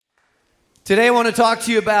Today I want to talk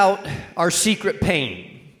to you about our secret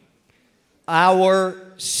pain. Our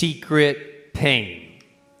secret pain.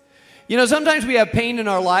 You know, sometimes we have pain in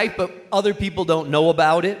our life, but other people don't know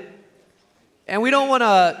about it. And we don't want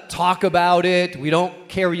to talk about it. We don't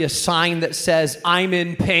carry a sign that says, I'm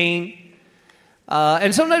in pain.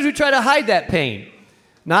 And sometimes we try to hide that pain.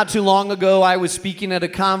 Not too long ago, I was speaking at a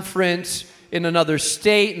conference in another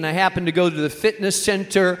state, and I happened to go to the fitness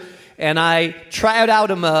center, and I tried out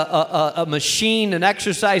a machine, an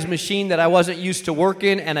exercise machine that I wasn't used to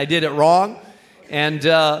working, and I did it wrong. And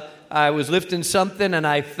I was lifting something, and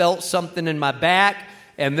I felt something in my back.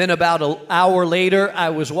 And then about an hour later, I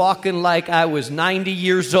was walking like I was 90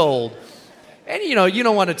 years old. And you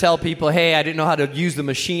don't want to tell people, hey, I didn't know how to use the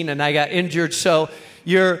machine, and I got injured. So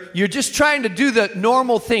you're just trying to do the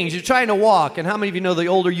normal things. You're trying to walk. And how many of you know the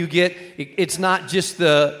older you get, it's not just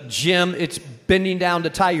the gym, it's bending down to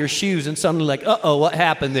tie your shoes and suddenly like, uh-oh, what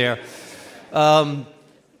happened there? Some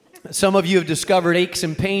of you have discovered aches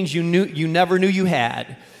and pains you never knew you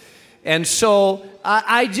had. And so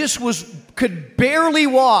I just could barely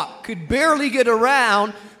walk, could barely get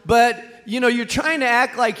around, but you're trying to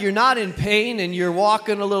act like you're not in pain and you're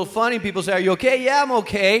walking a little funny. People say, are you okay? Yeah, I'm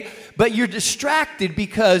okay. But you're distracted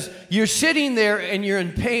because you're sitting there and you're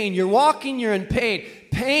in pain. You're walking, you're in pain.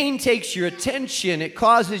 Pain takes your attention. It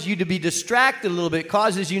causes you to be distracted a little bit. It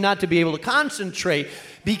causes you not to be able to concentrate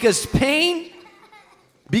because pain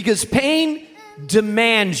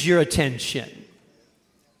demands your attention.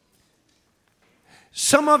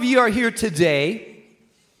 Some of you are here today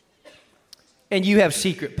and you have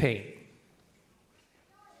secret pain.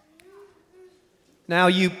 Now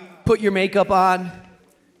you put your makeup on,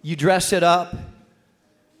 you dress it up,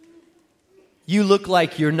 you look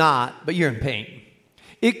like you're not, but you're in pain.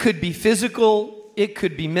 It could be physical, it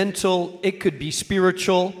could be mental, it could be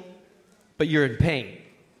spiritual, but you're in pain.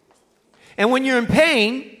 And when you're in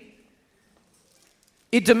pain,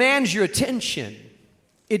 it demands your attention.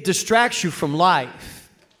 It distracts you from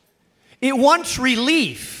life. It wants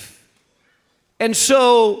relief. And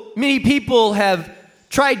so many people have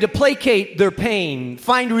tried to placate their pain,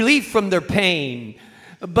 find relief from their pain,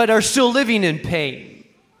 but are still living in pain.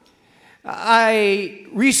 I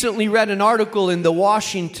recently read an article in the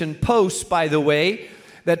Washington Post, by the way,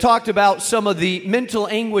 that talked about some of the mental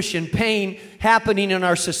anguish and pain happening in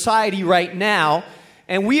our society right now.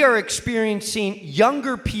 And we are experiencing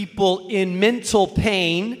younger people in mental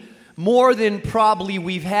pain more than probably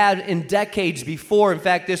we've had in decades before. In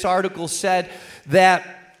fact, this article said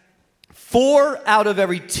that 4 out of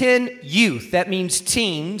every 10 youth, that means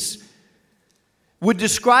teens, would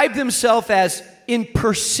describe themselves as in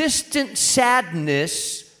persistent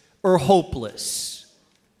sadness or hopeless.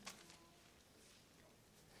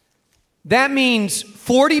 That means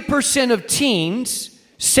 40% of teens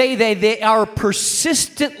say they are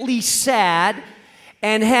persistently sad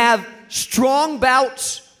and have strong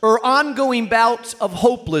bouts or ongoing bouts of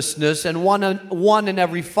hopelessness, and one in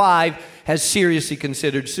every 5 has seriously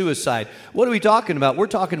considered suicide. What are we talking about? We're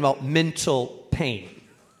talking about mental pain.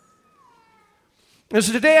 And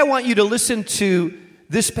so today I want you to listen to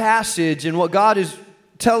this passage and what God is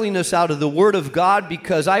telling us out of the Word of God,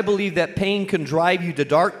 because I believe that pain can drive you to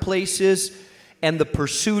dark places, and the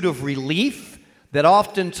pursuit of relief that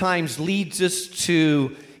oftentimes leads us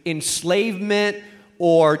to enslavement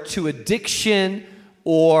or to addiction,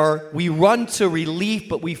 or we run to relief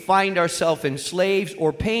but we find ourselves enslaved,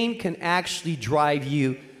 or pain can actually drive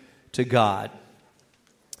you to God.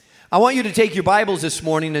 I want you to take your Bibles this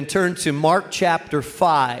morning and turn to Mark chapter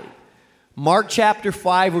 5. Mark chapter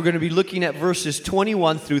 5, we're going to be looking at verses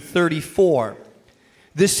 21 through 34.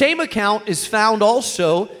 The same account is found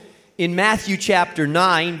also in Matthew chapter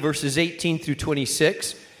 9, verses 18 through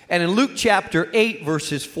 26, and in Luke chapter 8,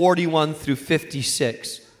 verses 41 through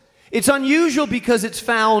 56. It's unusual because it's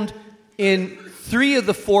found in 3 of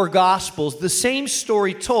the 4 Gospels, the same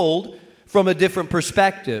story told from a different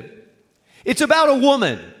perspective. It's about a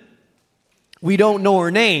woman. We don't know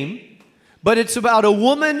her name, but it's about a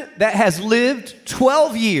woman that has lived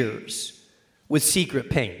 12 years with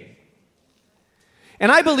secret pain.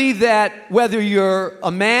 And I believe that whether you're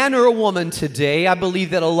a man or a woman today, I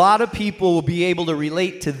believe that a lot of people will be able to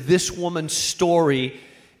relate to this woman's story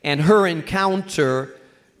and her encounter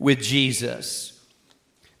with Jesus.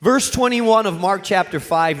 Verse 21 of Mark chapter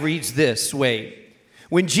 5 reads this way: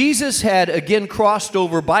 When Jesus had again crossed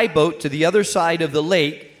over by boat to the other side of the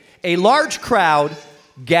lake, a large crowd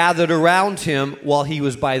gathered around him while he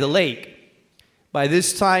was by the lake. By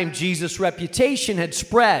this time, Jesus' reputation had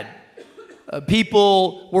spread.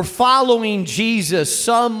 People were following Jesus.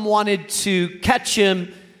 Some wanted to catch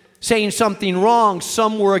him saying something wrong.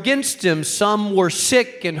 Some were against him. Some were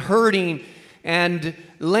sick and hurting and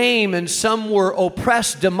lame, and some were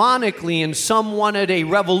oppressed demonically, and some wanted a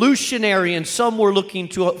revolutionary, and some were looking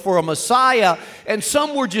for a Messiah, and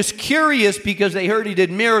some were just curious because they heard he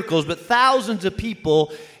did miracles. But thousands of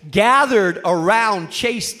people gathered around,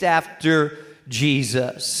 chased after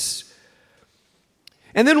Jesus.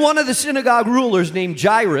 And then one of the synagogue rulers named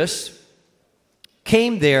Jairus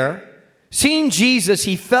came there. Seeing Jesus,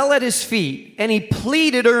 he fell at his feet and he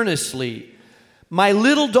pleaded earnestly, "My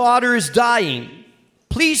little daughter is dying.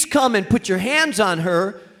 Please come and put your hands on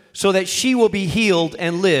her so that she will be healed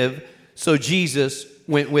and live." So Jesus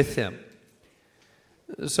went with him.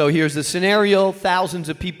 So here's the scenario. Thousands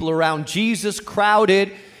of people around Jesus,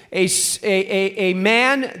 crowded. A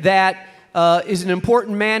man that is an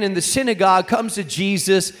important man in the synagogue comes to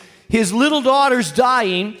Jesus. His little daughter's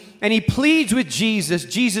dying, and he pleads with Jesus,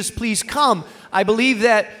 "Jesus, please come. I believe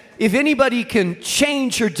that if anybody can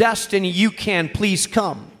change her destiny, you can. Please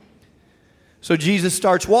come." So Jesus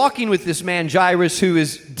starts walking with this man, Jairus, who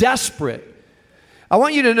is desperate. I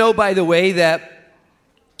want you to know, by the way, that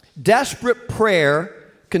desperate prayer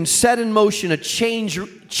can set in motion a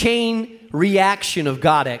chain reaction of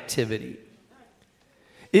God activity.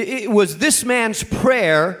 It was this man's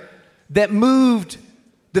prayer that moved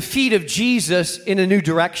the feet of Jesus in a new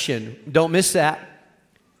direction. Don't miss that.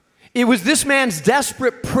 It was this man's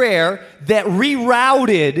desperate prayer that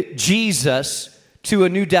rerouted Jesus to a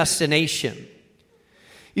new destination.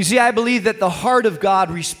 You see, I believe that the heart of God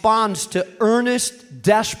responds to earnest,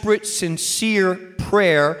 desperate, sincere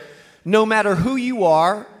prayer, no matter who you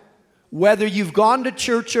are, whether you've gone to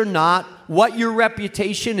church or not, what your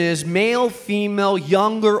reputation is, male, female,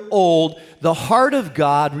 young or old. The heart of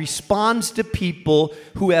God responds to people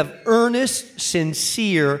who have earnest,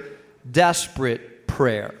 sincere, desperate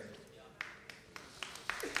prayer.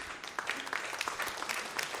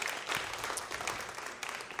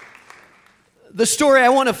 The story I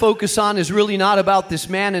want to focus on is really not about this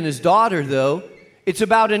man and his daughter, though. It's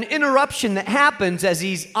about an interruption that happens as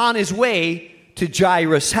he's on his way to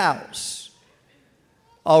Jairus' house.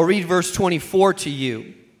 I'll read verse 24 to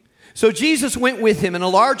you. So Jesus went with him, and a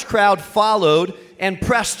large crowd followed and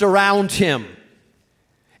pressed around him.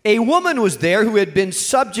 A woman was there who had been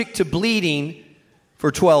subject to bleeding for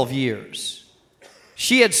 12 years.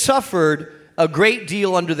 She had suffered a great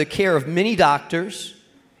deal under the care of many doctors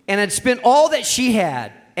and had spent all that she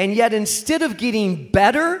had, and yet instead of getting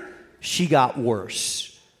better, she got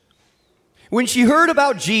worse. When she heard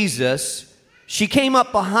about Jesus, she came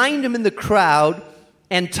up behind him in the crowd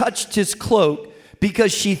and touched his cloak,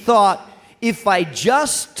 because she thought, "If I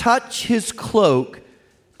just touch his cloak,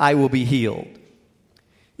 I will be healed."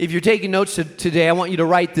 If you're taking notes today, I want you to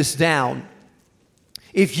write this down.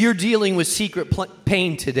 If you're dealing with secret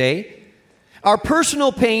pain today, our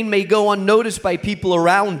personal pain may go unnoticed by people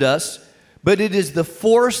around us, but it is the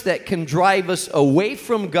force that can drive us away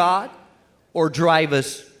from God or drive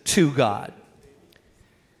us to God.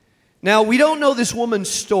 Now, we don't know this woman's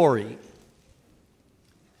story,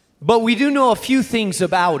 but we do know a few things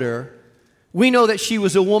about her. We know that she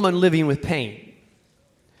was a woman living with pain.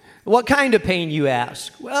 What kind of pain, you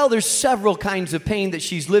ask? Well, there's several kinds of pain that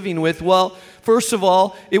she's living with. Well, first of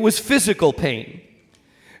all, it was physical pain.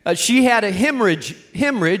 She had a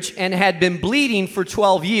hemorrhage and had been bleeding for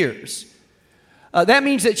 12 years. That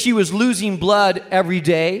means that she was losing blood every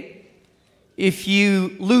day. If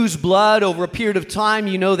you lose blood over a period of time,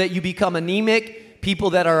 you know that you become anemic.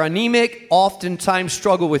 People that are anemic oftentimes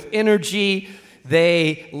struggle with energy.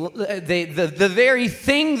 The very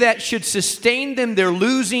thing that should sustain them, they're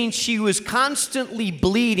losing. She was constantly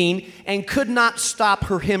bleeding and could not stop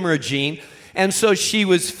her hemorrhaging, and so she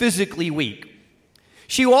was physically weak.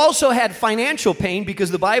 She also had financial pain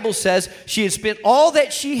because the Bible says she had spent all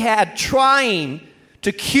that she had trying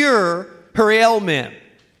to cure her ailment.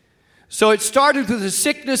 So it started with a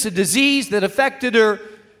sickness, a disease that affected her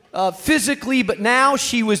physically, but now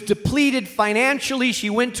she was depleted financially. She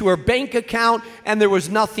went to her bank account and there was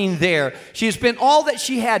nothing there. She had spent all that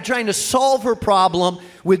she had trying to solve her problem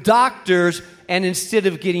with doctors, and instead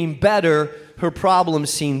of getting better, her problem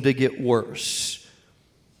seemed to get worse.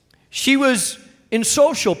 She was in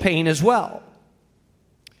social pain as well,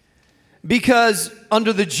 because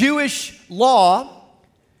under the Jewish law,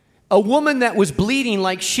 a woman that was bleeding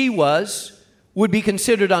like she was would be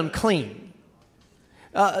considered unclean.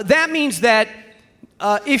 That means that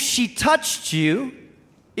if she touched you,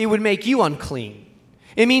 it would make you unclean.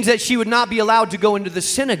 It means that she would not be allowed to go into the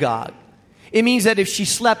synagogue. It means that if she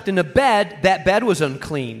slept in a bed, that bed was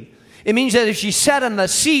unclean. It means that if she sat on the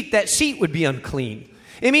seat, that seat would be unclean.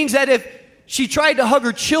 It means that if she tried to hug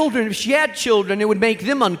her children. If she had children, it would make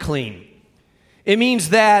them unclean. It means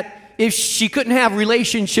that if she couldn't have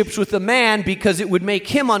relationships with a man because it would make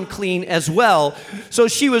him unclean as well. So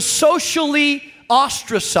she was socially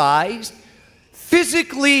ostracized,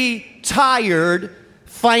 physically tired,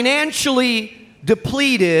 financially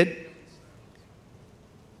depleted,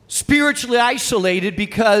 spiritually isolated,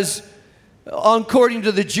 because according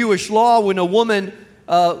to the Jewish law, when a woman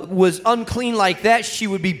was unclean like that, she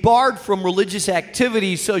would be barred from religious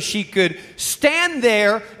activities, so she could stand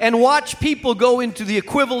there and watch people go into the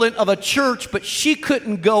equivalent of a church, but she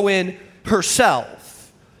couldn't go in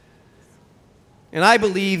herself. And I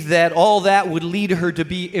believe that all that would lead her to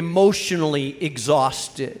be emotionally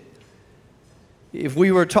exhausted. If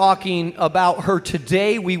we were talking about her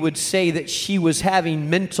today, we would say that she was having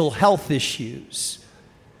mental health issues.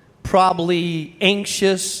 Probably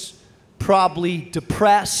anxious, probably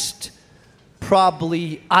depressed,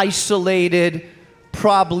 probably isolated,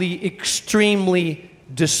 probably extremely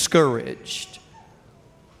discouraged.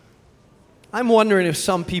 I'm wondering if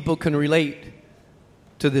some people can relate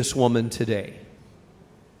to this woman today.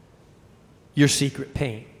 Your secret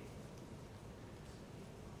pain.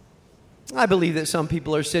 I believe that some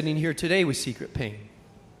people are sitting here today with secret pain.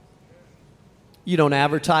 You don't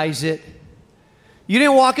advertise it. You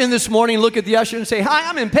didn't walk in this morning, look at the usher and say, "Hi,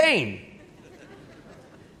 I'm in pain."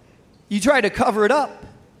 You try to cover it up.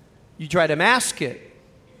 You try to mask it.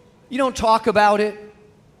 You don't talk about it.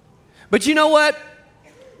 But you know what?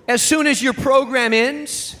 As soon as your program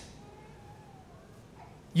ends,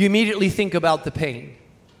 you immediately think about the pain.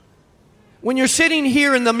 When you're sitting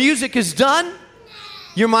here and the music is done,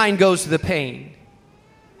 your mind goes to the pain.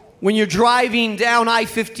 When you're driving down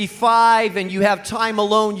I-55 and you have time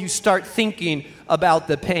alone, you start thinking about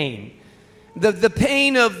the pain. The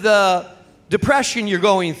pain of the depression you're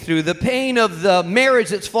going through, the pain of the marriage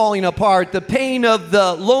that's falling apart, the pain of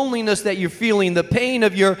the loneliness that you're feeling, the pain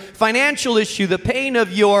of your financial issue, the pain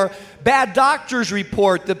of your bad doctor's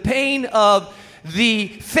report, the pain of the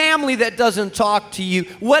family that doesn't talk to you,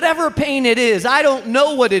 whatever pain it is. I don't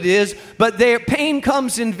know what it is, but their pain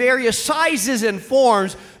comes in various sizes and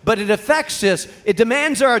forms, but it affects us. It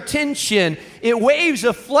demands our attention. It waves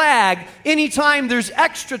a flag. Anytime there's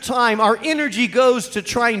extra time, our energy goes to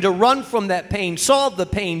trying to run from that pain, solve the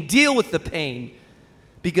pain, deal with the pain,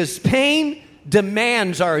 because pain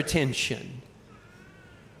demands our attention.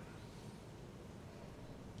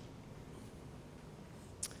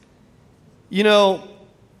 You know,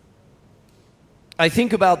 I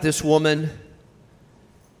think about this woman,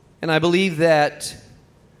 and I believe that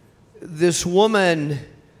this woman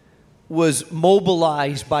was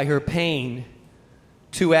mobilized by her pain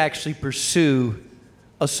to actually pursue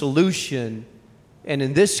a solution, and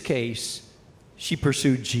in this case, she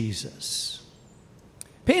pursued Jesus.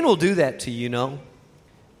 Pain will do that to you, you know.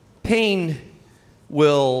 Pain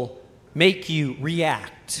will make you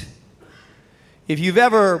react. If you've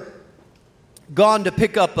ever gone to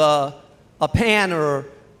pick up a pan or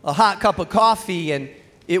a hot cup of coffee and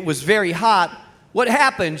it was very hot, what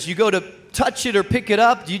happens? You go to touch it or pick it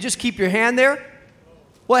up. Do you just keep your hand there?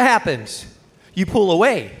 What happens? You pull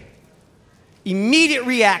away. Immediate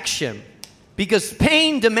reaction, because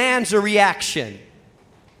pain demands a reaction.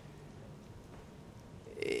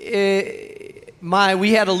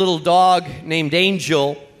 We had a little dog named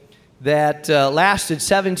Angel that lasted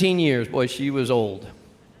 17 years. Boy, she was old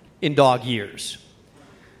in dog years.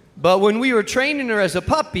 But when we were training her as a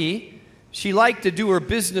puppy, she liked to do her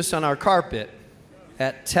business on our carpet.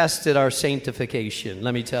 That tested our sanctification,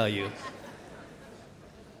 let me tell you.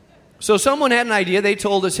 So someone had an idea. They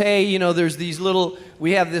told us, hey, you know, there's these little,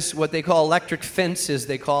 we have this, what they call electric fences,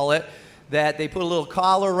 they call it, that they put a little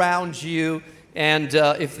collar around you, and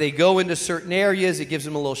if they go into certain areas, it gives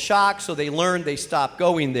them a little shock, so they learn, they stop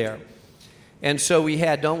going there. And so we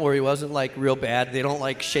had, don't worry, it wasn't like real bad. They don't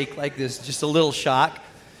like shake like this, just a little shock.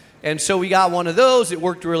 And so we got one of those. It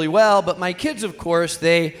worked really well. But my kids, of course,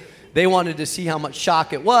 they wanted to see how much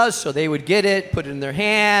shock it was. So they would get it, put it in their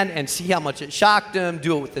hand, and see how much it shocked them,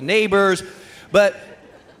 do it with the neighbors. But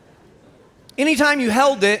anytime you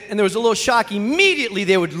held it and there was a little shock, immediately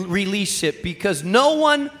they would release it, because no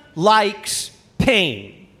one likes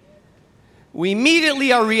pain. We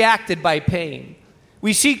immediately are reacted by pain.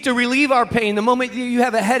 We seek to relieve our pain. The moment you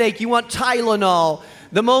have a headache, you want Tylenol.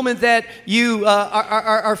 The moment that you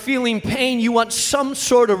are feeling pain, you want some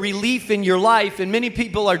sort of relief in your life. And many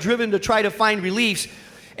people are driven to try to find reliefs.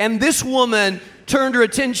 And this woman turned her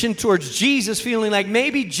attention towards Jesus, feeling like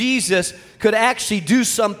maybe Jesus could actually do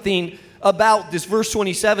something about this. Verse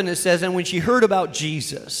 27, it says, and when she heard about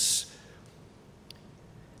Jesus,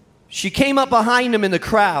 she came up behind him in the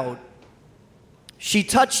crowd. she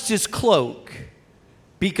touched his cloak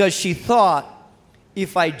because she thought,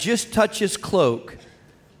 if I just touch his cloak,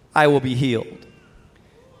 I will be healed.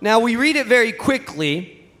 Now, we read it very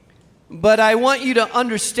quickly, but I want you to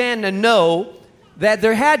understand and know that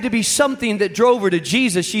there had to be something that drove her to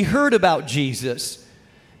Jesus. She heard about Jesus.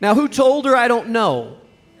 Now, who told her? I don't know.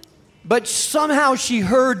 But somehow she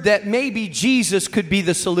heard that maybe Jesus could be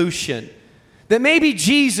the solution, that maybe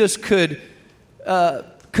Jesus could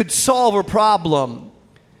solve her problem.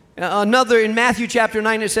 Another, in Matthew chapter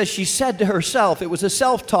 9, it says she said to herself, it was a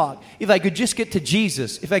self-talk, if I could just get to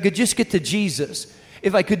Jesus, if I could just get to Jesus,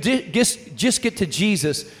 if I could just get to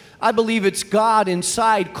Jesus. I believe it's God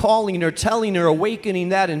inside calling her, telling her, awakening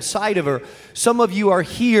that inside of her. Some of you are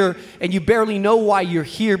here and you barely know why you're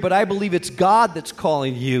here, but I believe it's God that's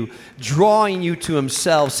calling you, drawing you to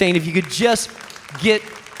himself, saying if you could just get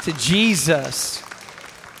to Jesus.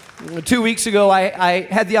 2 weeks ago, I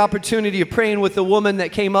had the opportunity of praying with a woman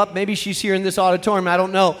that came up. Maybe she's here in this auditorium, I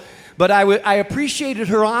don't know. But I appreciated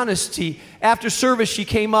her honesty. After service, she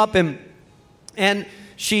came up and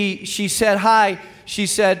she said, hi. She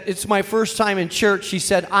said, it's my first time in church. She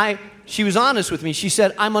said, she was honest with me. She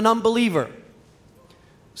said, I'm an unbeliever.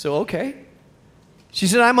 So, okay. She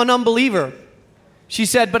said, I'm an unbeliever. She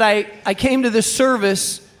said, but I came to this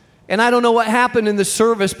service, and I don't know what happened in the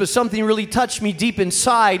service, but something really touched me deep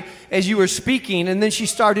inside as you were speaking. And then she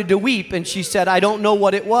started to weep, and she said, I don't know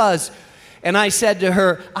what it was. And I said to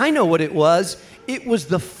her, I know what it was. It was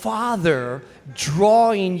the Father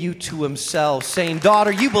drawing you to himself, saying,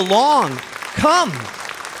 daughter, you belong. Come.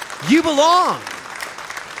 You belong.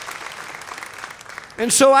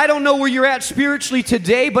 And so I don't know where you're at spiritually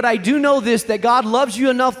today, but I do know this, that God loves you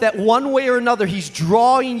enough that one way or another, he's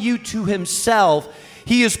drawing you to himself.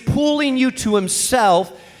 He is pulling you to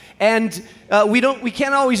himself. And we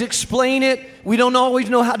can't always explain it. We don't always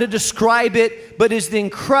know how to describe it, but it's the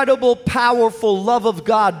incredible, powerful love of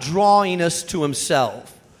God drawing us to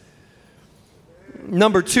himself.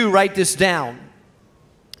 Number 2, write this down.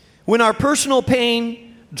 When our personal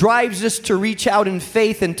pain drives us to reach out in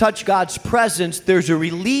faith and touch God's presence, there's a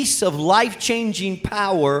release of life-changing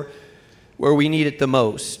power where we need it the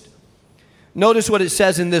most. Notice what it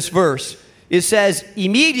says in this verse. It says,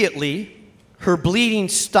 immediately her bleeding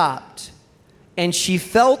stopped, and she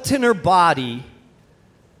felt in her body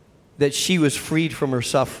that she was freed from her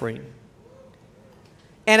suffering.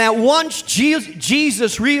 And at once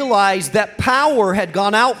Jesus realized that power had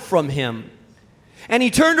gone out from him. And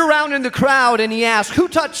he turned around in the crowd and he asked, who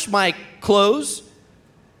touched my clothes?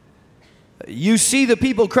 You see the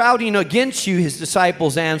people crowding against you, his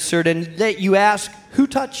disciples answered, and that you ask, who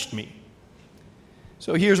touched me?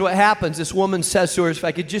 So here's what happens. This woman says to her, if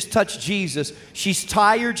I could just touch Jesus. She's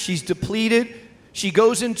tired, she's depleted. She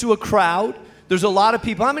goes into a crowd. There's a lot of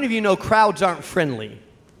people. How many of you know crowds aren't friendly?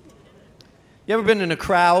 You ever been in a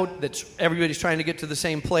crowd that's everybody's trying to get to the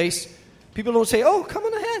same place? People don't say, oh, come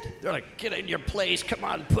on ahead. They're like, get in your place, come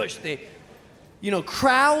on, push.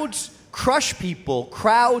 Crowds crush people.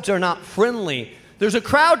 Crowds are not friendly. There's a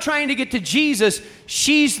crowd trying to get to Jesus.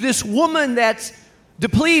 She's this woman that's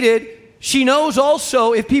depleted. She knows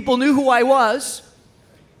also, if people knew who I was,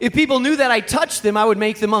 if people knew that I touched them, I would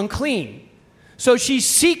make them unclean. So she's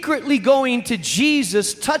secretly going to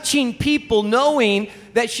Jesus, touching people, knowing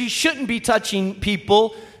that she shouldn't be touching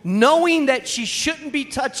people, knowing that she shouldn't be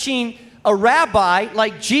touching a rabbi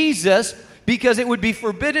like Jesus, because it would be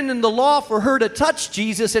forbidden in the law for her to touch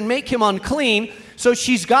Jesus and make him unclean. So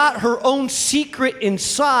she's got her own secret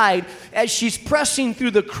inside as she's pressing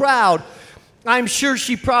through the crowd. I'm sure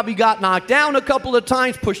she probably got knocked down a couple of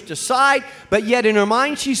times, pushed aside, but yet in her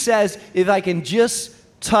mind she says, if I can just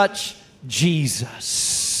touch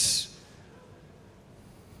Jesus.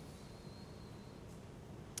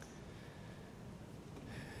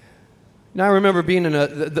 Now I remember being in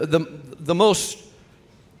the most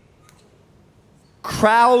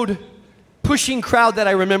pushing crowd that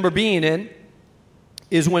I remember being in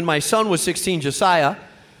is when my son was 16, Josiah,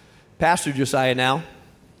 Pastor Josiah now.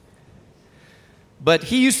 But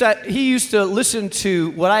he used to listen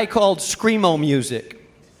to what I called screamo music.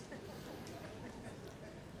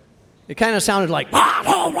 It kind of sounded like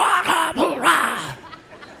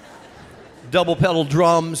double pedal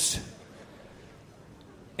drums.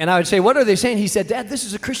 And I would say, what are they saying? He said, Dad, this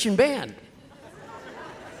is a Christian band.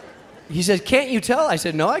 He said, can't you tell? I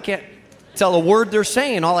said, no, I can't tell a word they're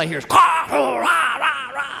saying. All I hear is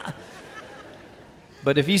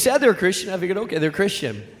But if he said they're Christian, I figured, okay, they're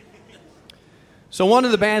Christian. So one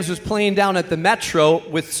of the bands was playing down at the Metro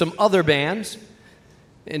with some other bands.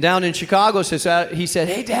 And down in Chicago, he said,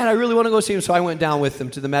 hey, Dad, I really want to go see him. So I went down with them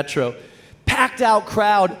to the Metro. Packed out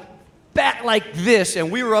crowd. back like this,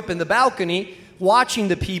 and we were up in the balcony watching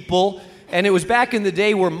the people, and it was back in the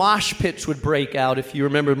day where mosh pits would break out, if you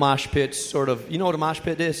remember mosh pits, sort of. You know what a mosh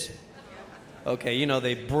pit is? Okay, you know,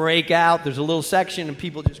 they break out, there's a little section, and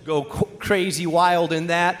people just go crazy wild in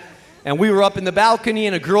that. And we were up in the balcony,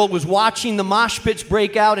 and a girl was watching the mosh pits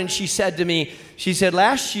break out, and she said to me, she said,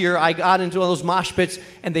 last year I got into one of those mosh pits,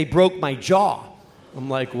 and they broke my jaw. I'm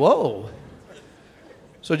like, whoa.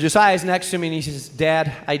 So Josiah's next to me, and he says,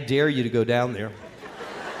 Dad, I dare you to go down there.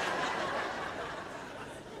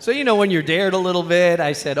 So, you know, when you're dared a little bit,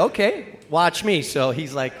 I said, okay, watch me. So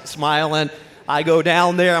he's like smiling. I go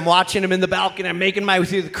down there. I'm watching him in the balcony. I'm making my way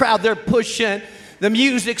through the crowd. They're pushing. The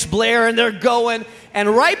music's blaring. They're going. And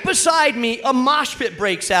right beside me, a mosh pit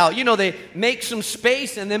breaks out. You know, they make some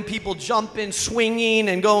space, and then people jump in, swinging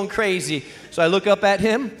and going crazy. So I look up at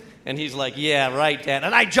him. And he's like, yeah, right, Dad.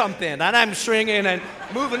 And I jump in, and I'm swinging and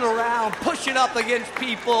moving around, pushing up against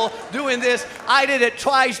people, doing this. I did it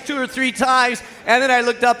twice, 2 or 3 times. And then I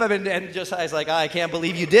looked up at him, and Josiah's like, I can't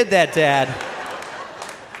believe you did that, Dad.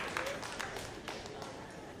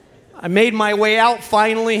 I made my way out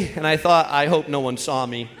finally, and I thought, I hope no one saw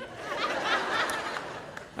me.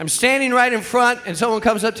 I'm standing right in front, and someone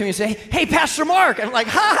comes up to me and says, hey, Pastor Mark. I'm like,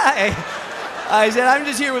 hi. I said, I'm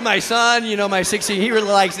just here with my son, you know, my 16. He really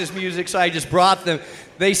likes this music, so I just brought them.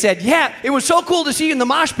 They said, yeah, it was so cool to see you in the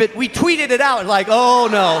mosh pit. We tweeted it out. Like, oh,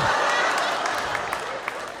 no.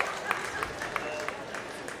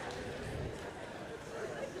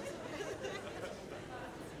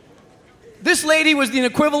 This lady was the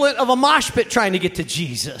equivalent of a mosh pit trying to get to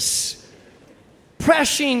Jesus.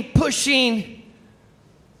 Pressing, pushing.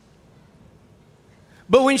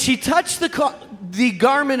 But when she touched the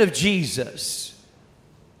garment of Jesus,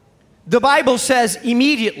 the Bible says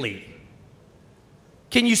immediately.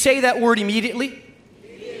 Can you say that word immediately?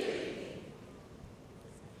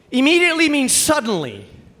 Immediately means suddenly,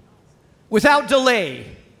 without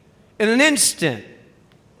delay, in an instant.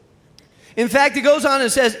 In fact, it goes on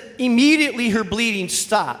and says, immediately her bleeding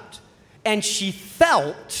stopped, and she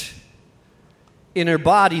felt in her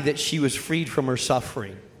body that she was freed from her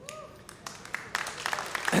suffering.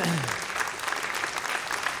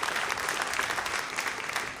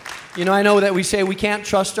 You know, I know that we say we can't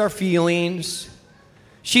trust our feelings.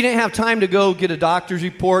 She didn't have time to go get a doctor's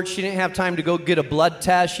report. She didn't have time to go get a blood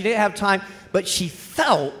test. She didn't have time, but she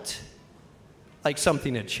felt like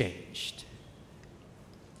something had changed.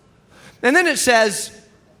 And then it says,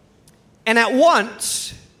 and at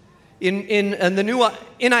once, in the new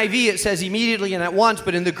NIV it says immediately and at once,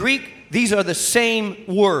 but in the Greek, these are the same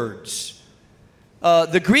words.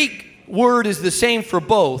 The Greek word is the same for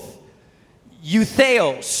both.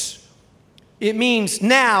 Eutheos. It means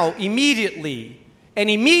now, immediately.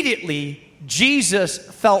 And immediately, Jesus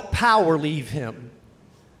felt power leave him.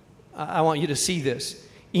 I want you to see this.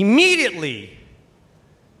 Immediately,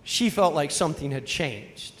 she felt like something had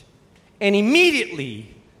changed. And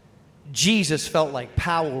immediately, Jesus felt like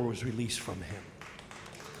power was released from him.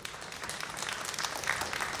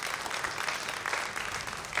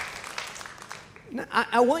 Now,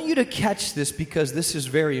 I want you to catch this because this is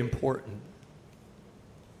very important.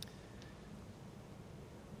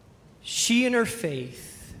 She in her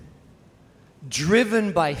faith,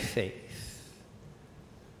 driven by faith,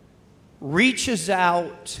 reaches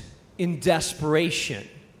out in desperation.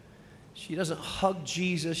 She doesn't hug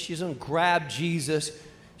Jesus. She doesn't grab Jesus.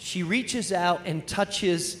 She reaches out and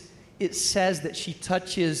touches, it says that she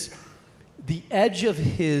touches the edge of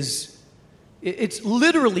his, it's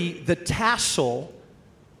literally the tassel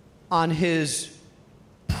on his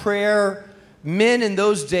prayer. Men in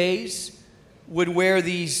those days would wear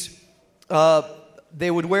these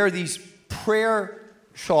prayer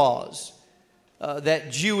shawls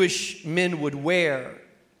that Jewish men would wear.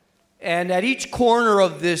 And at each corner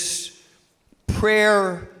of this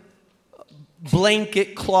prayer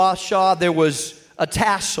blanket cloth shawl, there was a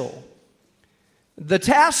tassel. The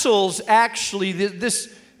tassels actually,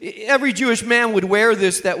 every Jewish man would wear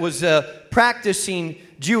this that was a practicing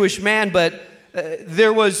Jewish man, but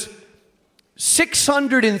there was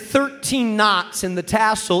 613 knots in the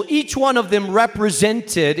tassel. Each one of them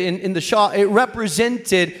represented, in the shawl, it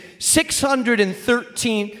represented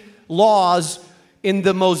 613 laws in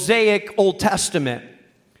the Mosaic Old Testament.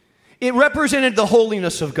 It represented the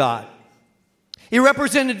holiness of God. It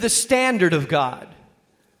represented the standard of God.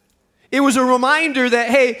 It was a reminder that,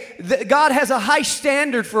 hey, God has a high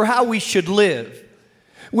standard for how we should live.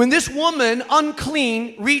 When this woman,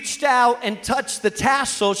 unclean, reached out and touched the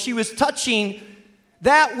tassel, she was touching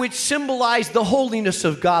that which symbolized the holiness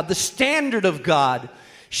of God, the standard of God.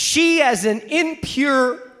 She, as an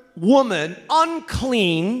impure woman,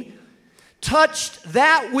 unclean, touched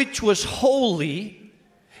that which was holy.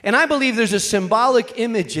 And I believe there's a symbolic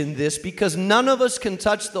image in this because none of us can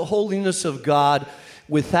touch the holiness of God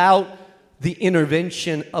without the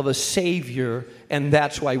intervention of a Savior, and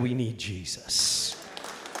that's why we need Jesus.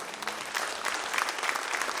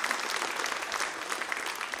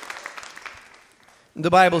 The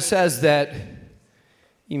Bible says that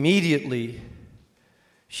immediately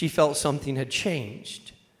she felt something had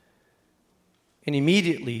changed. And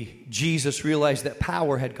immediately Jesus realized that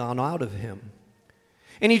power had gone out of him.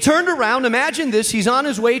 And he turned around. Imagine this. He's on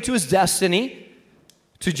his way to his destiny,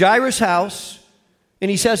 to Jairus' house. And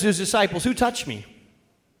he says to his disciples, "Who touched me?"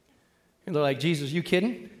 And they're like, "Jesus, you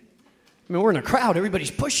kidding? I mean, we're in a crowd. Everybody's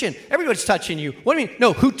pushing. Everybody's touching you. What do you mean?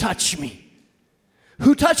 No, who touched me?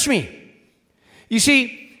 Who touched me?" You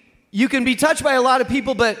see, you can be touched by a lot of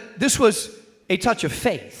people, but this was a touch of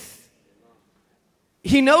faith.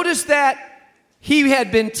 He noticed that he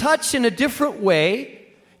had been touched in a different way.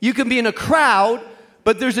 You can be in a crowd,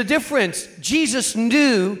 but there's a difference. Jesus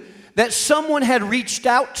knew that someone had reached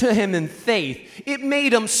out to him in faith. It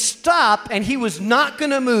made him stop, and he was not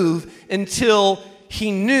going to move until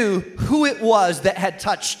he knew who it was that had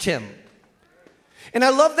touched him. And I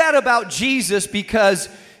love that about Jesus because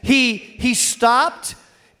he stopped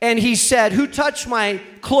and he said, "Who touched my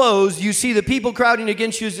clothes?" You see the people crowding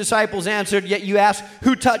against you. His disciples answered, yet you ask,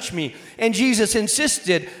 "Who touched me?" And Jesus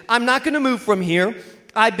insisted, "I'm not going to move from here.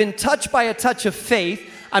 I've been touched by a touch of faith.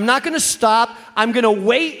 I'm not going to stop. I'm going to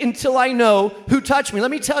wait until I know who touched me." Let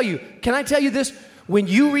me tell you, can I tell you this? When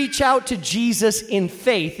you reach out to Jesus in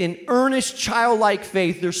faith, in earnest childlike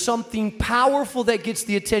faith, there's something powerful that gets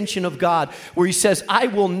the attention of God where he says, "I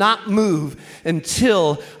will not move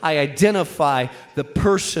until I identify the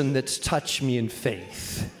person that's touched me in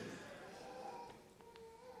faith."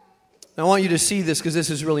 Now, I want you to see this because this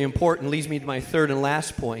is really important. It leads me to my third and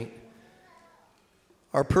last point.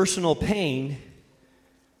 Our personal pain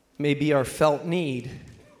may be our felt need,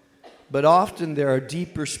 but often there are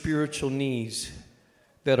deeper spiritual needs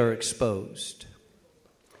that are exposed.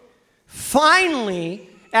 Finally,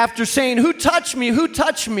 after saying, "Who touched me? Who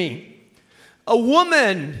touched me?" a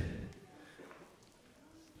woman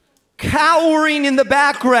cowering in the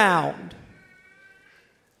background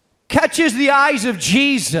catches the eyes of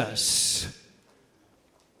Jesus.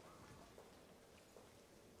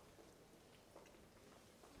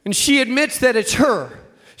 And she admits that it's her.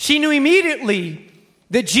 She knew immediately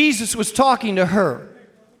that Jesus was talking to her.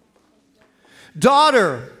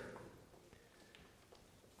 "Daughter,"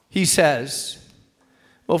 he says.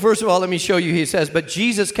 Well, first of all, let me show you. He says, "But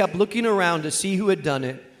Jesus kept looking around to see who had done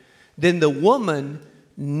it. Then the woman,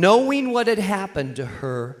 knowing what had happened to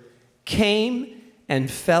her, came and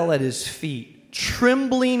fell at his feet,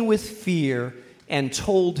 trembling with fear, and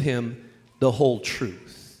told him the whole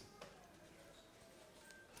truth."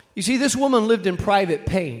 You see, this woman lived in private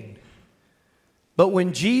pain. But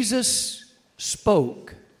when Jesus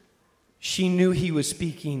spoke, she knew he was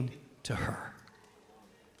speaking to her.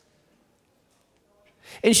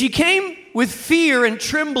 And she came with fear and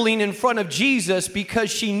trembling in front of Jesus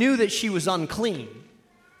because she knew that she was unclean.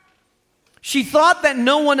 She thought that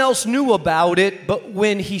no one else knew about it, but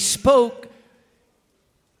when he spoke,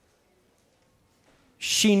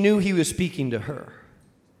 she knew he was speaking to her.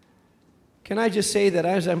 Can I just say that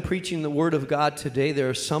as I'm preaching the Word of God today, there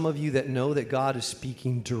are some of you that know that God is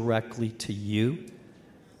speaking directly to you.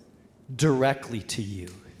 Directly to you.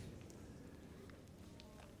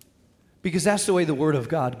 Because that's the way the Word of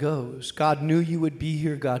God goes. God knew you would be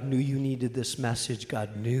here. God knew you needed this message.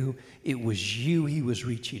 God knew it was you he was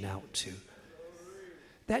reaching out to.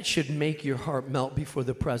 That should make your heart melt before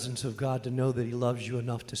the presence of God to know that he loves you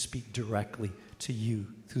enough to speak directly to you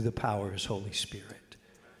through the power of his Holy Spirit.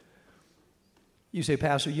 You say,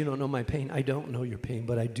 "Pastor, you don't know my pain." I don't know your pain,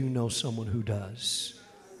 but I do know someone who does.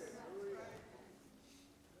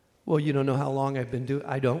 "Well, you don't know how long I've been doing it."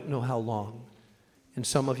 I don't know how long. And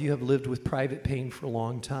some of you have lived with private pain for a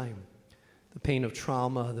long time. The pain of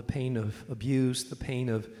trauma, the pain of abuse, the pain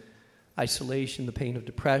of isolation, the pain of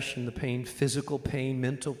depression, the pain, physical pain,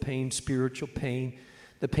 mental pain, spiritual pain,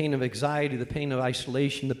 the pain of anxiety, the pain of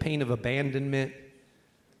isolation, the pain of abandonment,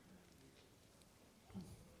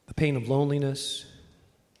 the pain of loneliness,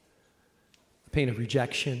 the pain of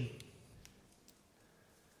rejection.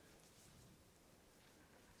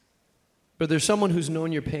 But there's someone who's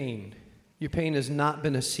known your pain. Your pain has not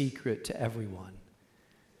been a secret to everyone.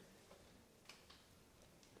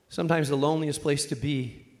 Sometimes the loneliest place to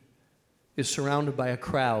be is surrounded by a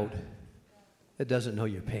crowd that doesn't know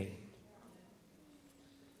your pain.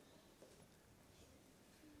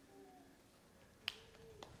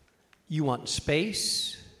 You want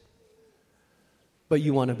space. but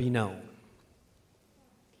you want to be known.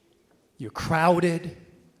 You're crowded,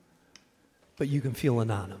 but you can feel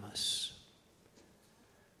anonymous.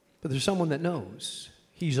 But there's someone that knows.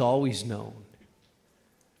 He's always known.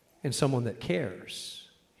 And someone that cares.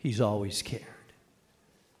 He's always cared.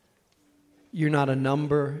 You're not a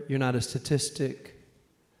number. You're not a statistic.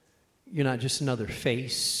 You're not just another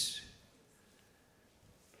face.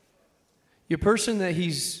 You're a person that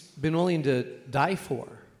he's been willing to die for,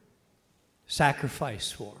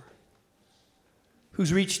 sacrifice for,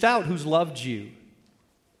 who's reached out, who's loved you.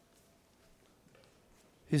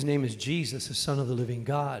 His name is Jesus, the Son of the living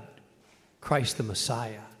God, Christ the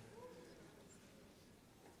Messiah.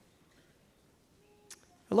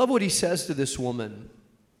 I love what he says to this woman.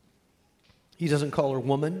 He doesn't call her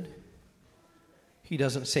woman. He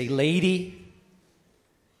doesn't say lady.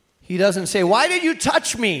 He doesn't say, why did you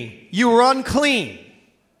touch me? You were unclean.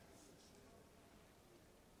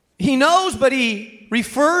 He knows, but he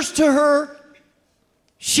refers to her.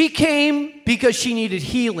 She came because she needed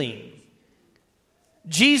healing.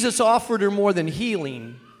 Jesus offered her more than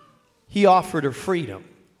healing. He offered her freedom.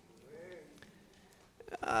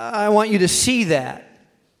 I want you to see that.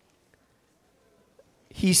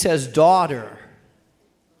 He says, daughter.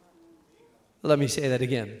 Let me say that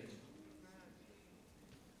again.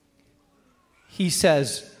 He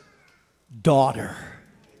says, daughter.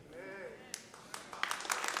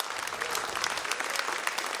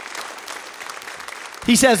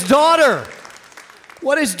 He says, daughter.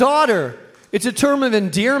 What is daughter? It's a term of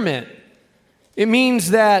endearment. It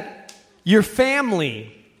means that you're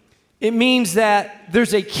family. It means that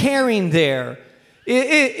there's a caring there.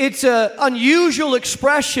 It's an unusual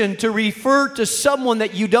expression to refer to someone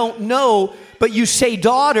that you don't know, but you say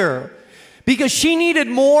daughter. Because she needed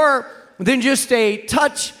more than just a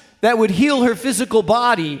touch that would heal her physical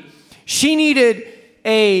body. She needed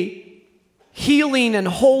a healing and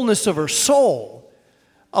wholeness of her soul,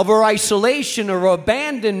 of her isolation, of her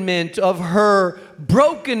abandonment, of her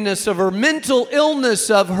brokenness, of her mental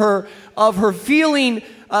illness, of her feeling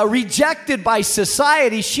rejected by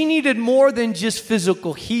society. She needed more than just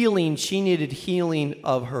physical healing. She needed healing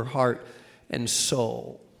of her heart and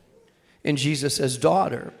soul. And Jesus says,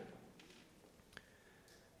 daughter.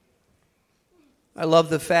 I love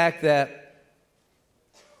the fact that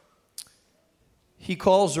he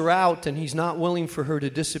calls her out and he's not willing for her to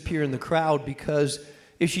disappear in the crowd, because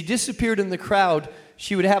if she disappeared in the crowd,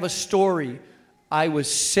 she would have a story. I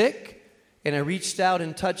was sick and I reached out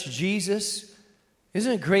and touched Jesus.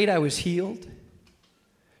 Isn't it great I was healed?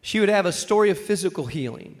 She would have a story of physical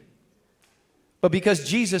healing. But because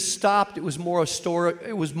Jesus stopped, it was more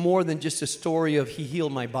than just a story of he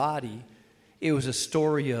healed my body. It was a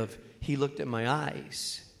story of he looked at my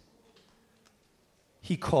eyes.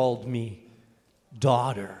 He called me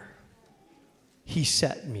daughter. He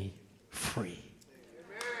set me free.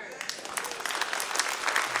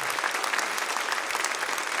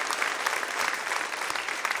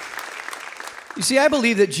 You see, I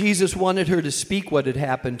believe that Jesus wanted her to speak what had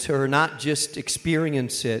happened to her, not just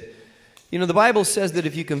experience it. You know, the Bible says that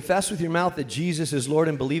if you confess with your mouth that Jesus is Lord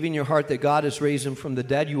and believe in your heart that God has raised him from the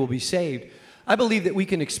dead, you will be saved. I believe that we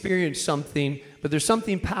can experience something, but there's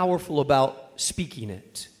something powerful about speaking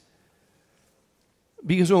it.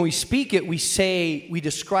 Because when we speak it, we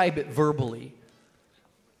describe it verbally.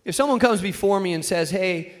 If someone comes before me and says,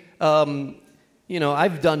 hey,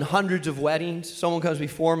 I've done hundreds of weddings. Someone comes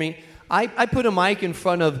before me. I put a mic in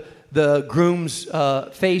front of the groom's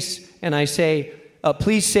face and I say,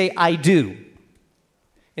 please say, I do.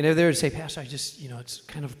 And if they were to say, Pastor, it's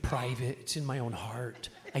kind of private. It's in my own heart.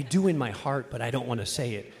 I do in my heart, but I don't want to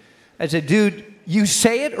say it. I said, dude, you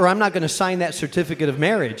say it or I'm not going to sign that certificate of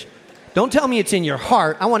marriage. Don't tell me it's in your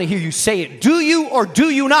heart. I want to hear you say it. Do you or do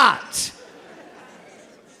you not?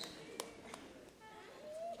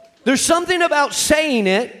 There's something about saying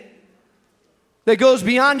it that goes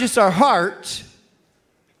beyond just our heart.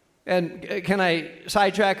 And can I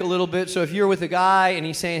sidetrack a little bit? So if you're with a guy and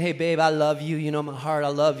he's saying, hey, babe, I love you. You know my heart, I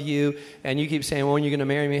love you. And you keep saying, well, when you're going to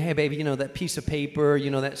marry me? Hey, baby, that piece of paper,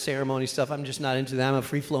 that ceremony stuff, I'm just not into that. I'm a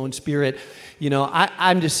free-flowing spirit.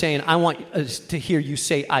 I'm just saying, I want to hear you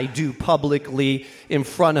say I do publicly in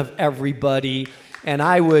front of everybody. And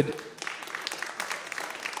I would...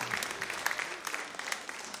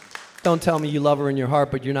 Don't tell me you love her in your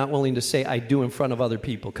heart, but you're not willing to say I do in front of other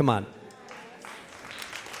people. Come on.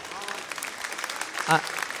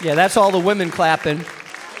 Yeah, that's all the women clapping.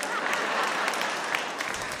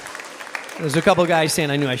 There's a couple guys saying,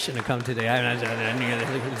 I knew I shouldn't have come today.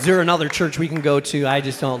 Is there another church we can go to? I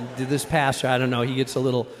just don't. This pastor, I don't know. He gets a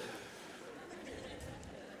little...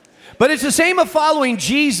 But it's the same of following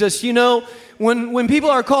Jesus. When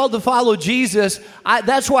people are called to follow Jesus,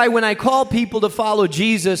 that's why when I call people to follow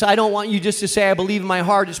Jesus, I don't want you just to say, I believe in my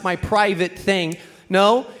heart, it's my private thing.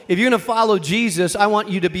 No, if you're going to follow Jesus, I want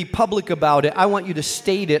you to be public about it. I want you to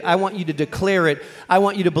state it. I want you to declare it. I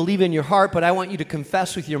want you to believe in your heart, but I want you to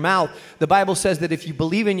confess with your mouth. The Bible says that if you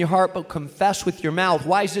believe in your heart, but confess with your mouth.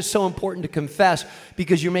 Why is this so important to confess?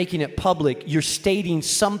 Because you're making it public. You're stating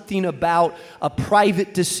something about a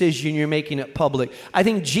private decision. You're making it public. I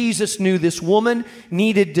think Jesus knew this woman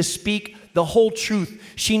needed to speak the whole truth.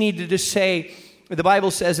 She needed to say, the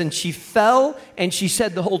Bible says, and she fell and she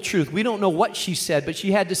said the whole truth. We don't know what she said, but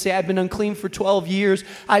she had to say, I've been unclean for 12 years.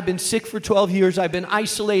 I've been sick for 12 years. I've been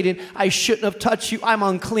isolated. I shouldn't have touched you. I'm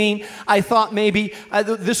unclean. I thought maybe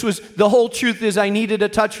this was the whole truth is I needed a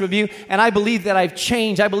touch from you. And I believe that I've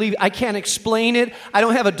changed. I believe I can't explain it. I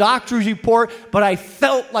don't have a doctor's report, but I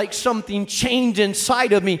felt like something changed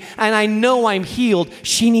inside of me. And I know I'm healed.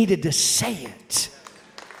 She needed to say it.